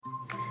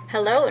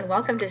Hello and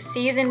welcome to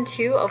Season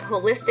 2 of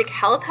Holistic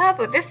Health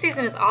Hub. This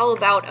season is all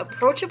about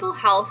approachable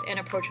health and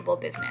approachable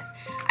business.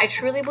 I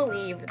truly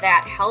believe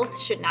that health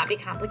should not be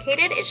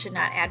complicated. It should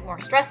not add more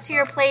stress to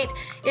your plate.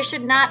 It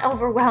should not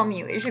overwhelm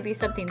you. It should be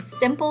something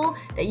simple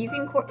that you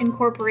can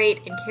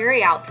incorporate and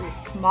carry out through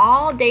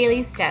small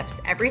daily steps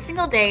every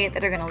single day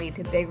that are going to lead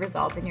to big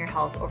results in your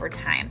health over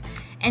time.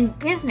 And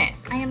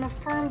business, I am a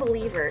firm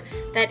believer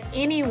that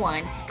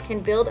anyone can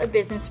build a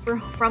business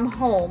from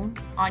home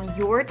on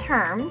your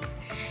terms,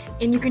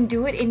 and you can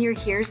do it in your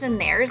here's and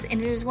there's,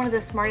 and it is one of the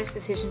smartest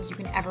decisions you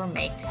can ever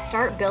make to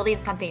start building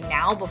something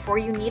now before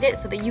you need it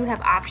so that you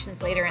have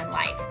options later in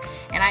life.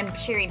 And I'm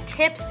sharing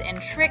tips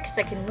and tricks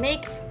that can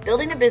make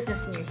building a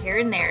business in your here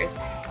and there's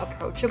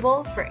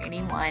approachable for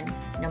anyone,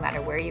 no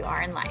matter where you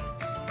are in life.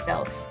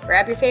 So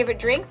grab your favorite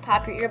drink,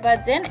 pop your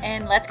earbuds in,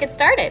 and let's get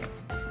started.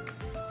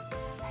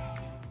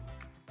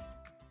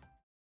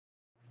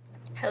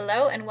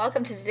 Hello and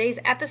welcome to today's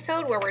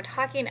episode where we're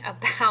talking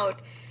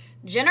about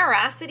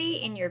generosity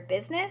in your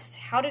business,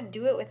 how to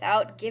do it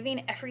without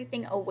giving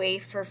everything away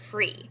for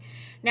free.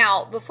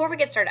 Now, before we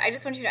get started, I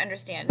just want you to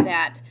understand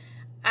that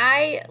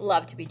I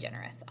love to be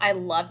generous. I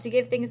love to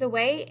give things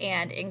away,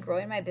 and in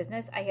growing my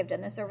business, I have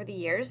done this over the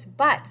years,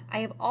 but I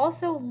have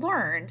also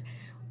learned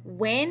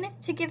when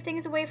to give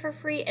things away for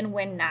free and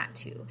when not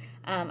to.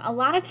 A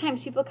lot of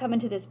times people come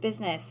into this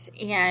business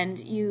and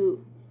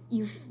you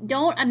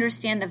don't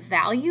understand the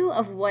value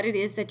of what it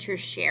is that you're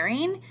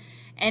sharing,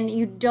 and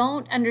you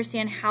don't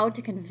understand how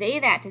to convey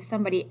that to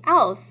somebody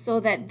else so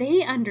that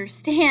they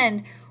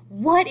understand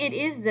what it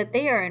is that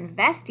they are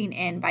investing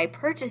in by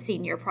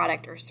purchasing your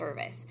product or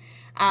service.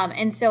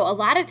 And so a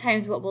lot of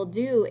times what we'll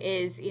do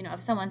is, if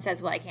someone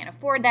says, well, I can't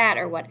afford that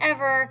or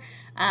whatever,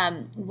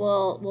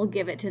 we'll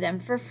give it to them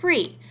for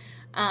free.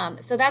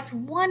 So that's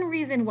one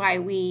reason why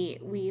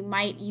we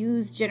might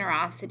use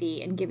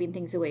generosity and giving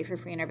things away for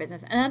free in our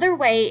business. Another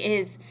way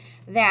is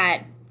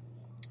that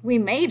we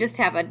may just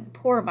have a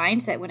poor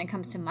mindset when it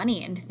comes to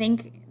money and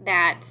think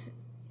that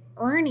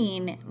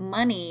earning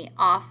money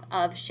off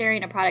of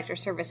sharing a product or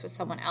service with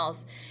someone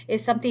else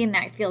is something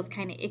that feels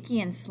kind of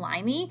icky and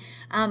slimy.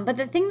 But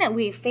the thing that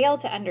we fail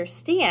to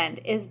understand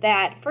is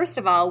that, first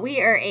of all, we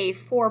are a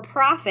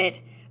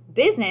for-profit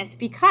business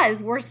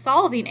because we're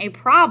solving a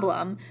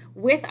problem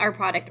with our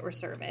product or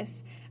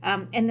service.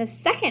 And the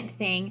second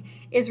thing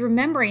is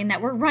remembering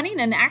that we're running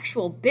an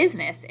actual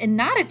business and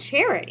not a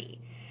charity.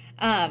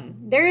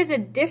 There is a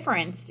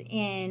difference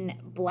in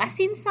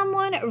blessing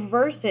someone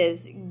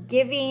versus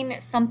giving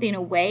something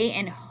away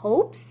in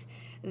hopes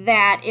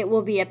that it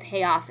will be a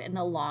payoff in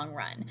the long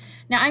run.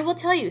 Now, I will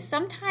tell you,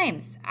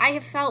 sometimes I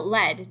have felt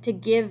led to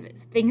give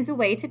things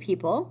away to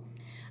people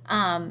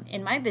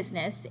in my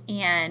business,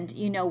 and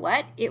you know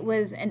what? It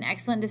was an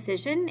excellent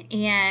decision,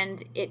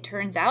 and it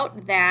turns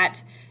out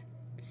that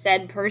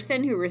said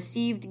person who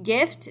received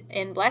gift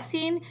and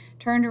blessing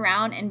turned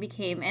around and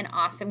became an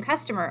awesome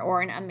customer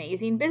or an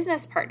amazing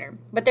business partner.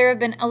 But there have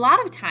been a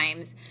lot of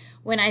times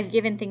when I've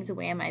given things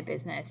away in my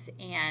business,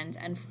 and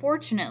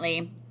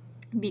unfortunately,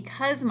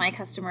 because my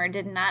customer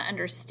did not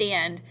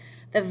understand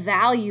the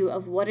value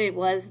of what it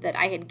was that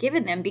I had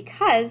given them,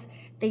 because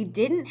they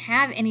didn't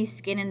have any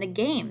skin in the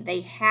game.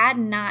 They had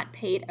not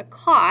paid a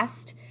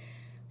cost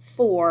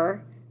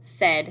for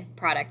said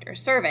product or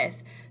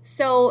service.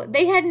 So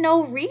they had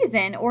no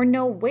reason or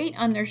no weight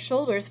on their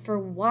shoulders for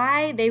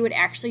why they would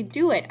actually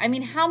do it. I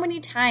mean, how many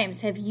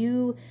times have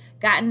you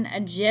gotten a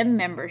gym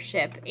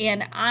membership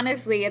and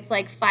honestly, it's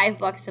like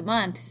 $5 a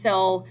month.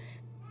 So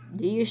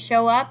do you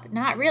show up?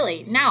 Not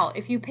really. Now,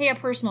 if you pay a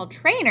personal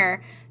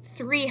trainer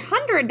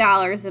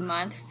 $300 a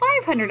month,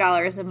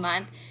 $500 a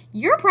month,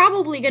 you're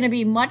probably going to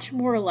be much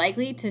more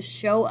likely to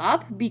show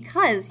up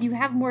because you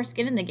have more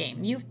skin in the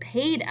game. You've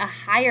paid a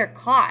higher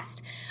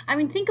cost. I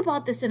mean, think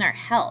about this in our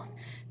health.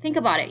 Think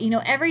about it.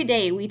 Every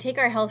day we take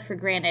our health for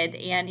granted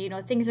and,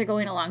 things are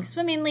going along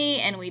swimmingly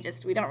and we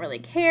don't really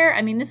care.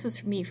 I mean, this was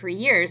for me for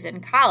years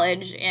in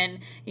college and,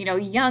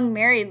 young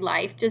married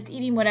life, just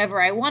eating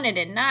whatever I wanted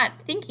and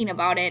not thinking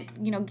about it,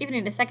 giving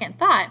it a second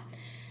thought.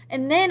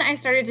 And then I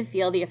started to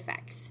feel the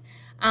effects.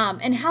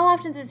 And how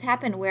often does this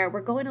happen where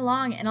we're going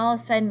along and all of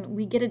a sudden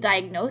we get a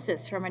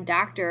diagnosis from a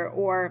doctor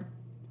or,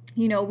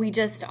 we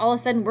just all of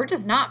a sudden we're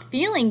just not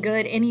feeling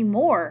good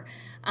anymore.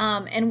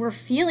 And we're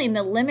feeling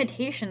the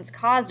limitations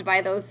caused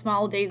by those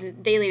small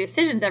daily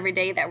decisions every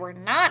day that were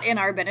not in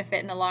our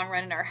benefit in the long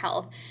run in our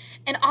health.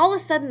 And all of a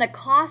sudden the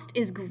cost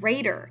is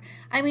greater.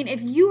 I mean,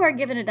 if you are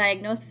given a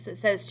diagnosis that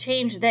says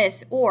change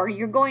this or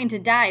you're going to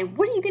die,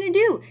 what are you going to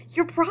do?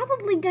 You're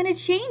probably going to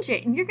change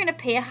it and you're going to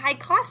pay a high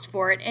cost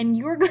for it. And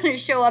you're going to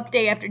show up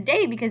day after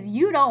day because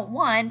you don't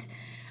want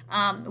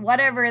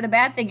whatever the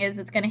bad thing is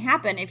that's going to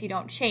happen if you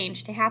don't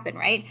change to happen,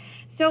 right?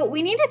 So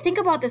we need to think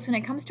about this when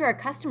it comes to our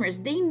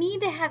customers. They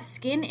need to have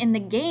skin in the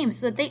game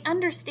so that they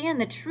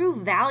understand the true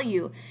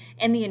value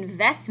and the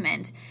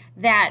investment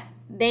that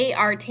they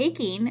are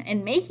taking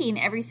and making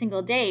every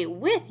single day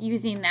with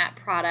using that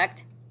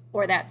product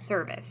or that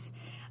service.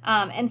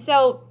 And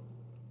so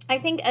I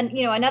think,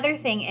 another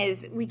thing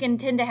is we can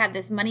tend to have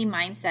this money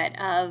mindset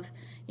of,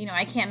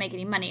 I can't make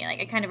any money. Like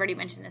I kind of already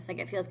mentioned this, like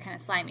it feels kind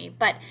of slimy.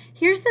 But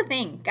here's the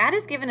thing. God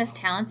has given us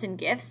talents and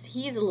gifts.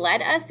 He's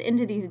led us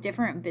into these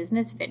different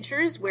business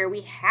ventures where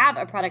we have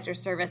a product or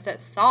service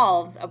that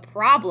solves a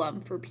problem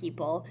for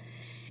people.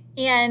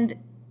 And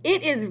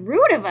it is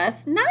rude of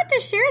us not to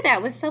share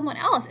that with someone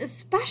else,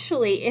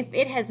 especially if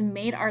it has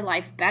made our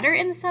life better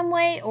in some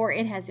way, or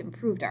it has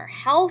improved our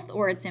health,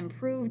 or it's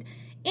improved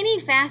any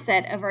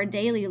facet of our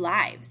daily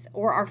lives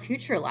or our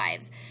future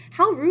lives.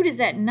 How rude is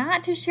that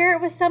not to share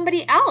it with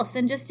somebody else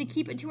and just to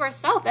keep it to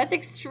ourselves? That's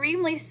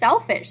extremely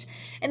selfish.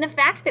 And the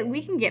fact that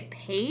we can get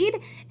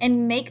paid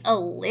and make a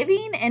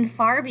living and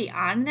far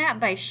beyond that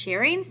by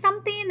sharing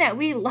something that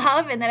we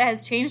love and that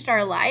has changed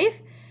our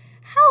life,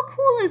 how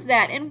cool is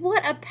that? And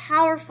what a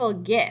powerful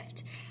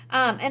gift.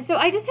 And so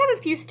I just have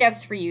a few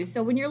steps for you.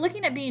 So when you're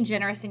looking at being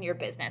generous in your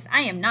business,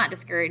 I am not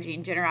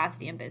discouraging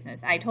generosity in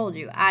business. I told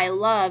you, I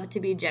love to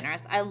be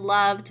generous. I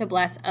love to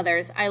bless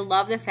others. I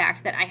love the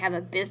fact that I have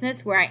a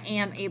business where I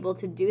am able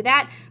to do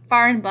that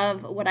far and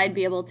above what I'd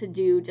be able to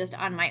do just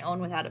on my own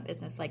without a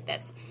business like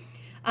this.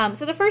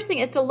 So the first thing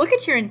is to look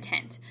at your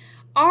intent.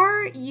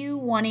 Are you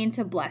wanting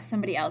to bless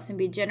somebody else and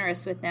be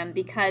generous with them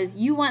because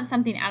you want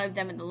something out of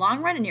them in the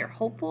long run and you're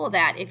hopeful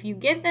that if you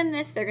give them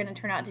this, they're going to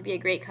turn out to be a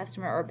great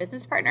customer or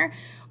business partner?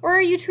 Or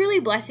are you truly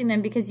blessing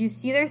them because you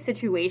see their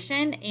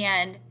situation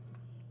and,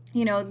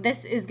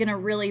 this is going to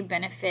really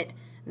benefit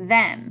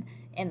them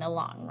in the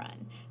long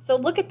run? So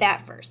look at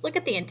that first. Look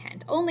at the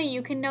intent. Only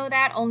you can know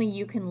that. Only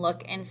you can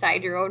look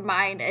inside your own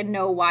mind and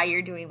know why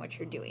you're doing what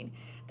you're doing.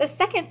 The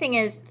second thing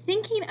is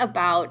thinking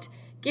about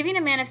giving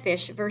a man a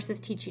fish versus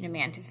teaching a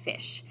man to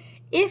fish.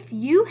 If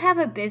you have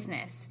a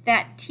business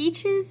that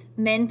teaches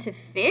men to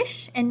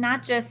fish and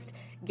not just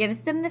gives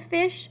them the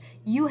fish,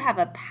 you have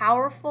a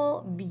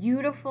powerful,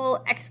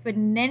 beautiful,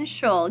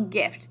 exponential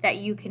gift that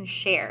you can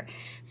share.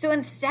 So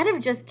instead of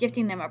just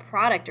gifting them a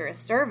product or a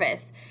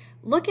service,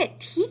 look at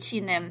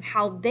teaching them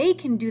how they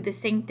can do the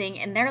same thing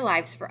in their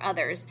lives for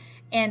others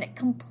and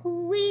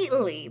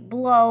completely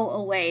blow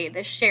away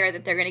the share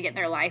that they're going to get in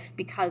their life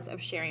because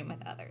of sharing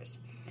with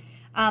others.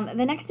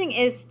 The next thing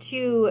is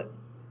to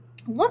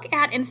look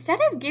at, instead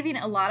of giving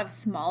a lot of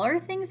smaller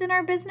things in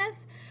our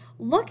business,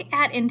 look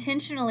at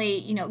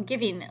intentionally,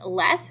 giving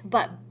less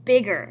but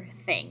bigger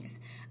things.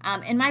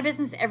 In my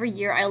business, every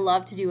year I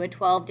love to do a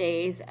 12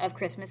 days of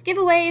Christmas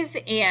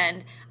giveaways,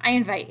 and I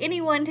invite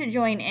anyone to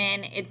join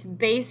in. It's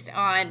based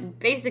on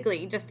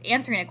basically just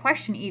answering a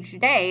question each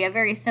day, a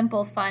very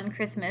simple, fun,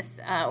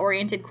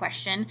 Christmas-oriented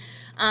question.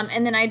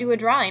 And then I do a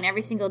drawing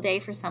every single day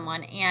for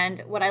someone.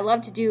 And what I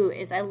love to do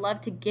is I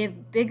love to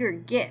give bigger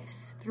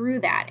gifts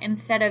through that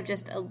instead of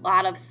just a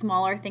lot of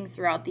smaller things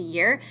throughout the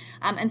year.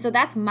 And so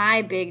that's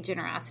my big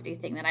generosity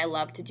thing that I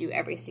love to do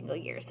every single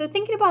year. So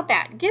thinking about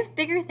that, give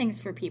bigger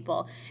things for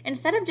people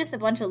instead of just a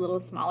bunch of little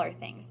smaller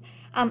things.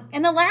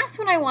 And the last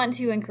one I want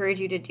to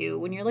encourage you to do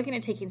when you're looking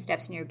at taking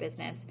steps in your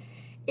business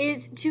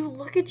is to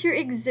look at your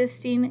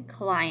existing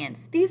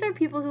clients. These are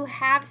people who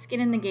have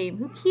skin in the game,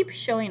 who keep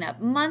showing up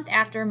month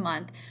after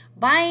month,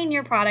 buying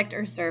your product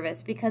or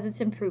service because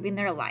it's improving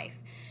their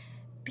life.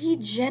 Be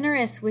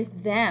generous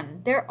with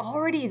them. They're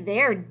already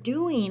there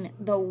doing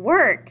the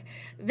work.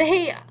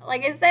 They,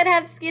 like I said,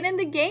 have skin in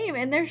the game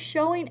and they're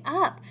showing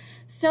up.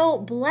 So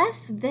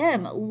bless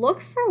them.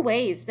 Look for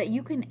ways that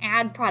you can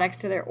add products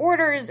to their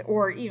orders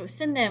or,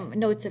 send them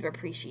notes of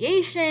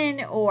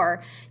appreciation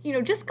or,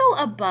 just go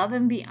above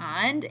and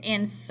beyond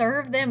and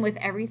serve them with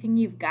everything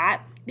you've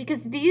got,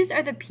 because these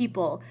are the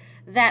people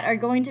that are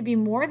going to be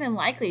more than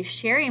likely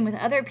sharing with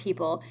other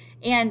people,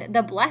 and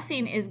the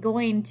blessing is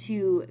going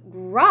to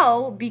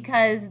grow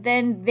because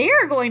then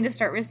they're going to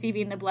start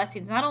receiving the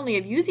blessings not only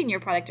of using your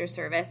product or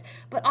service,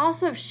 but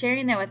also of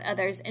sharing that with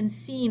others and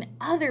seeing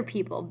other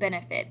people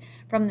benefit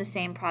from the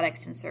same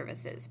products and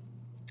services.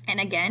 And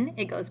again,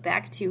 it goes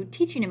back to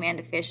teaching a man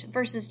to fish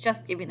versus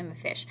just giving them a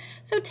fish.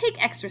 So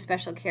take extra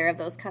special care of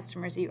those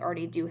customers you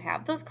already do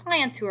have, those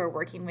clients who are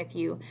working with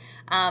you,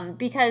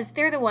 because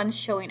they're the ones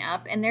showing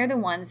up and they're the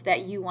ones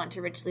that you want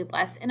to richly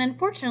bless. And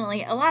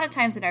unfortunately, a lot of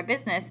times in our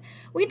business,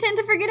 we tend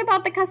to forget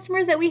about the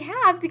customers that we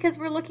have because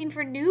we're looking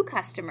for new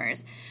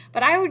customers.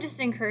 But I would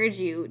just encourage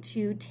you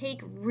to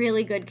take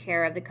really good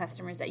care of the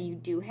customers that you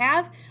do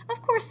have.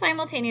 Of course,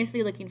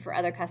 simultaneously looking for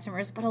other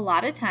customers, but a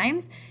lot of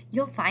times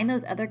you'll find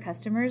those other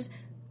customers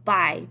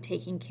by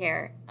taking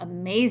care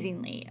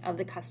amazingly of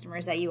the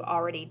customers that you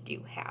already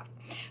do have.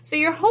 So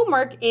your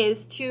homework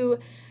is to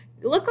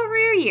look over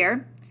your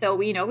year. So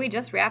we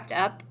just wrapped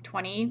up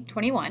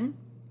 2021.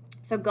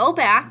 So go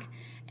back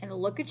and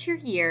look at your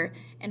year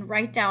and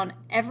write down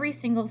every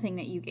single thing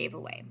that you gave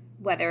away,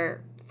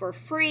 whether for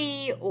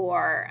free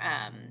or,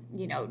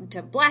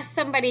 to bless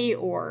somebody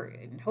or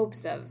in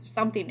hopes of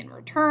something in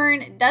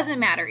return. It doesn't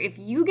matter. If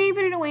you gave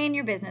it away in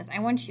your business, I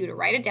want you to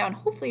write it down.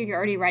 Hopefully you're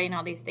already writing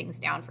all these things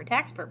down for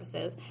tax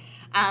purposes.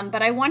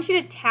 But I want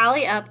you to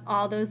tally up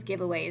all those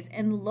giveaways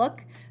and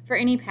look for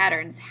any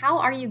patterns. How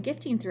are you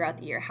gifting throughout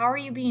the year? How are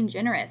you being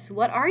generous?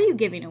 What are you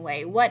giving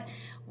away? What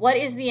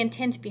is the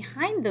intent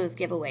behind those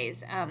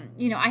giveaways?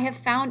 I have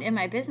found in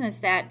my business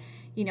that,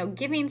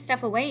 giving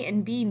stuff away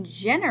and being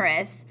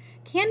generous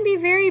can be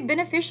very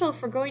beneficial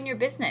for growing your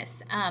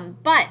business.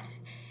 But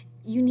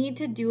you need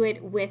to do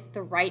it with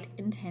the right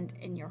intent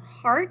in your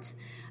heart.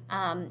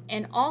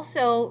 And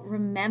also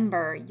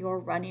remember, you're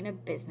running a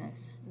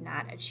business,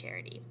 not a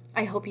charity.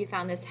 I hope you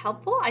found this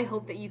helpful. I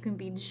hope that you can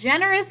be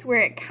generous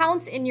where it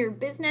counts in your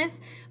business,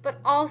 but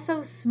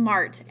also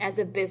smart as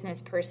a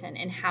business person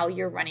in how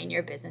you're running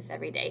your business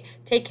every day.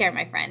 Take care,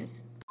 my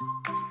friends.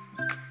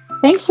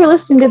 Thanks for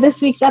listening to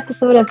this week's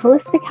episode of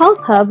Holistic Health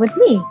Hub with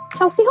me,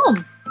 Chelsea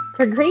Holm.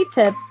 For great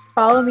tips,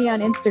 follow me on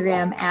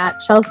Instagram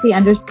at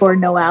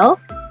Chelsea_Noel.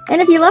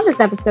 And if you love this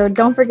episode,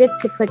 don't forget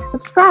to click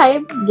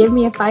subscribe, give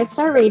me a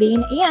 5-star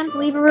rating, and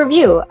leave a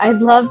review.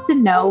 I'd love to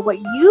know what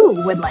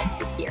you would like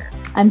to hear.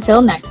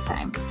 Until next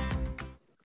time.